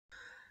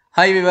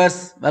Hi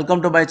viewers,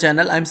 welcome to my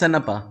channel. I'm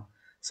Sannappa.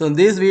 So in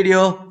this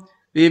video,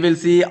 we will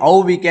see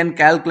how we can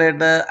calculate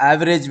the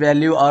average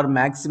value or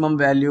maximum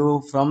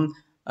value from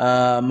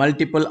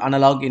multiple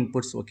analog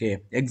inputs. Okay.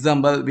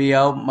 Example, we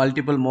have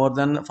multiple more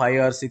than 5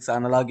 or 6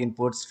 analog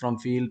inputs from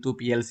field to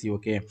PLC.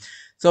 Okay.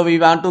 So we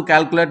want to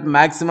calculate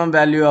maximum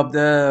value of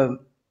the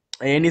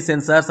any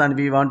sensors and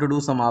we want to do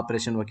some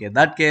operation. Okay.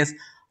 That case,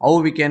 how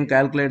we can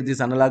calculate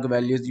these analog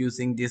values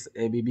using this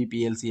ABB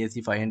PLC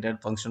AC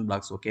 500 function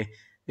blocks. Okay,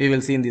 we will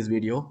see in this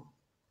video.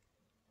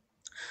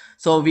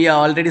 So we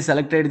are already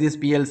selected this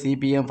PLC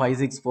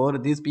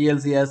PM564. This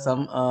PLC has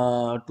some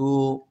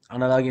two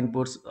analog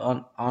inputs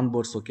on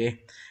boards. Okay,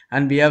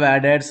 and we have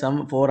added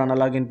some 4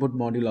 analog input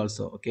module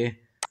also. Okay,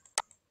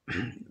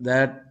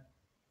 that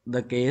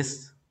the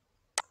case.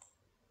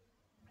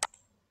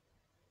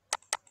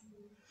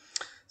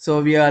 So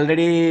we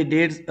already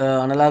did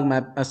analog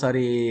map.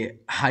 Sorry,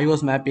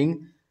 IOS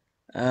mapping.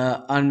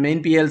 On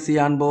main PLC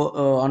on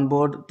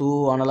board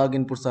two analog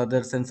inputs are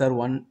there, sensor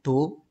 1,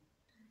 2,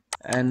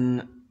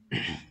 and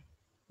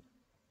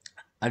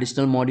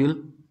additional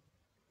module.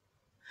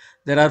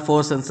 There are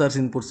 4 sensors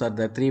inputs are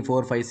there, 3,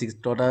 4, 5, 6,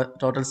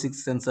 total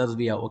 6 sensors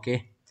we have.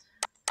 Okay,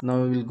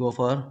 now we will go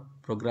for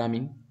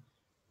programming.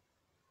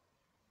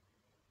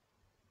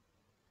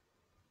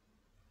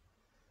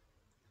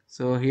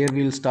 So here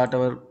we will start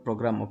our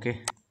program.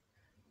 Okay,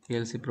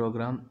 PLC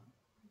program,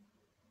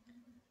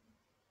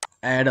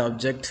 add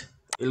object,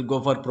 we'll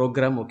go for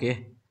program.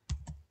 Okay,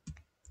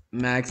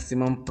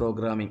 maximum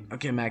programming.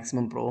 Okay,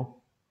 maximum pro,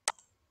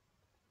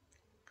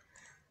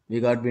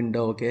 we got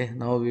window. Okay,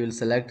 now we will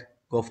select,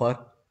 go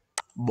for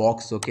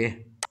box.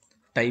 Okay,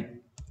 type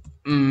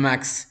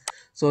max.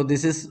 So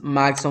this is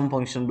maximum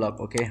function block.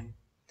 Okay,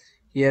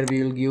 here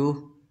we will give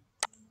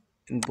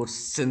input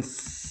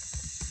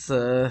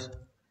sensor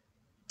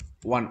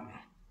 1.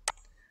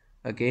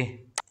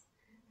 Okay,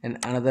 and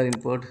another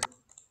input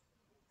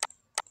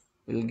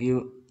will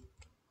give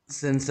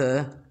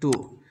sensor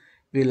 2.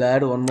 We'll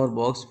add one more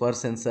box for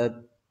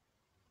sensor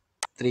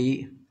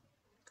 3,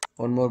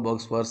 one more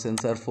box for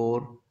sensor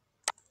 4,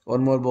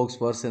 one more box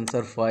for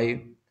sensor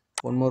 5,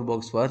 one more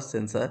box for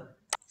sensor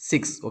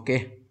 6.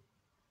 Okay,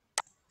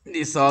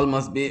 this all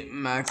must be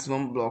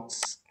maximum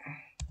blocks.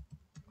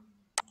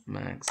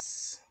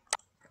 Max.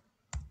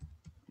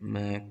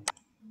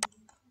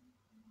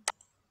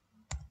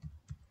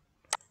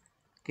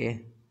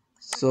 Okay,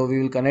 so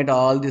we will connect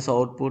all this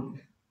output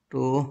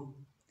to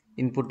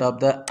input of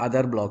the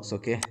other blocks.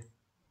 Okay,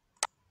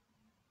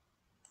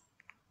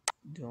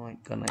 join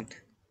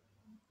connect.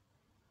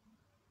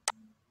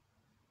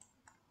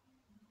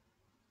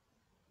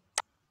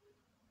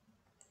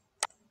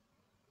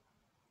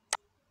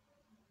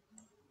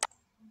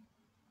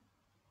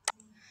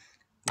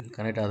 We'll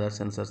connect other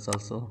sensors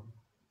also,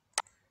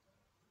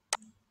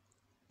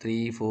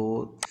 3,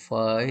 4,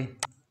 5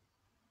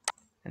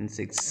 and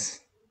 6.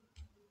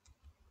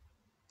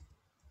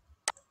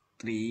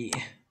 3,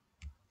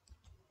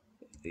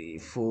 3,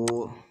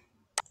 4,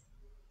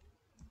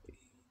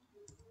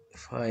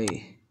 5,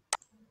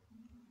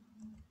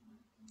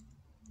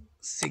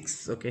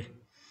 6. Okay,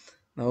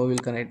 now we will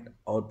connect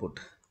output.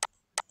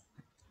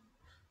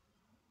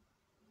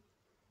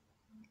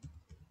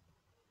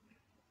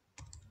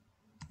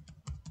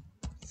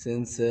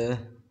 Sensor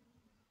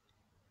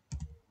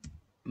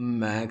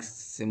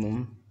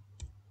maximum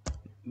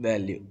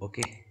value.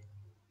 Okay,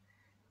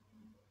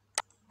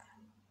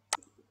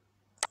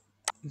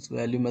 this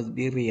value must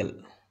be real.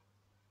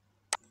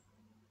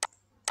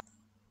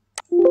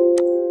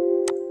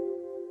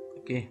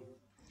 Okay,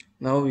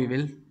 now we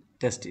will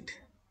test it.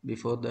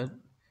 Before that,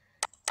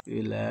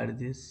 we will add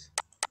this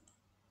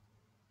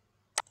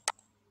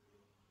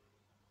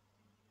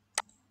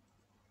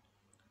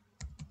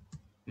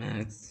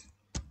max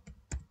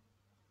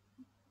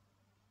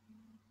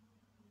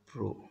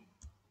pro.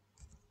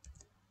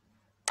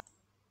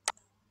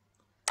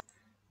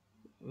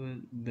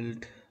 We'll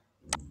build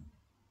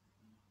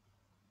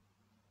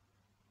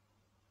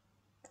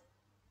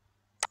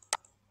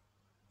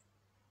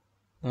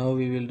now.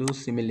 We will do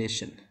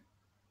simulation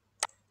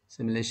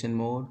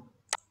mode,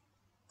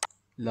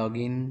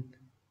 login.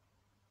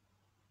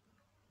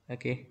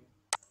 Okay,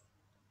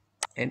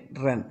 and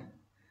run.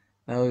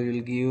 Now we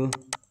will give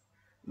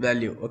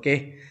value.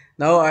 Okay,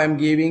 now I am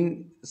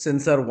giving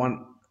sensor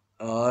 1,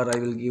 or I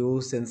will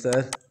give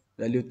sensor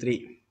value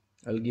 3.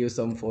 I'll give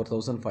some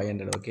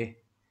 4500. Okay,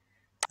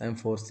 I am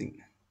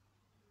forcing.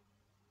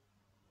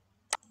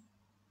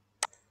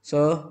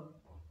 So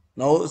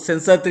now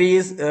sensor 3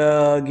 is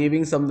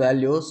giving some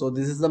value. So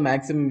this is the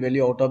maximum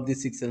value out of the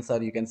 6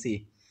 sensor, you can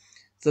see.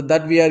 So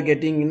that we are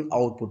getting in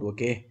output.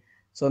 Okay,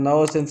 so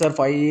now sensor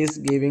 5 is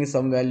giving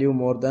some value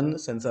more than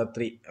sensor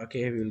 3.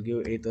 Okay, we will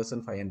give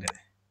 8500.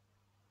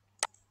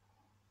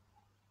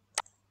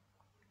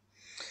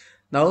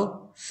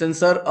 Now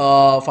sensor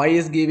 5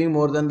 is giving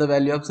more than the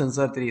value of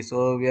sensor 3,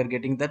 so we are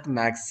getting that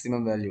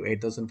maximum value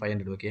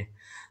 8500. Okay,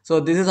 so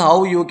this is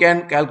how you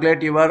can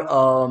calculate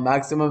your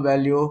maximum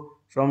value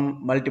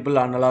from multiple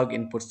analog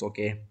inputs.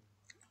 Okay,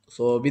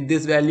 So with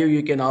this value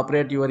you can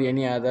operate your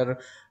any other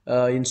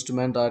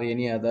instrument or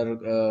any other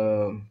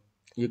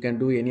you can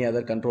do any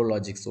other control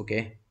logics.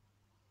 Okay,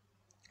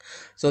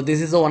 so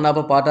this is a one of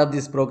a part of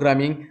this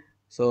programming.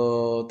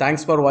 So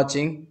thanks for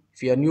watching.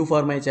 If you are new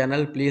for my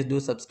channel, please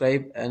do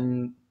subscribe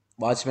and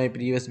watch my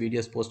previous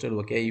videos posted.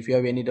 Okay, if you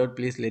have any doubt,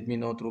 please let me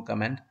know through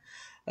comment.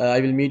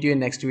 I will meet you in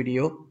next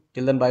video.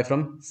 Till then, bye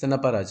from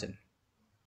Sinappa Rajan.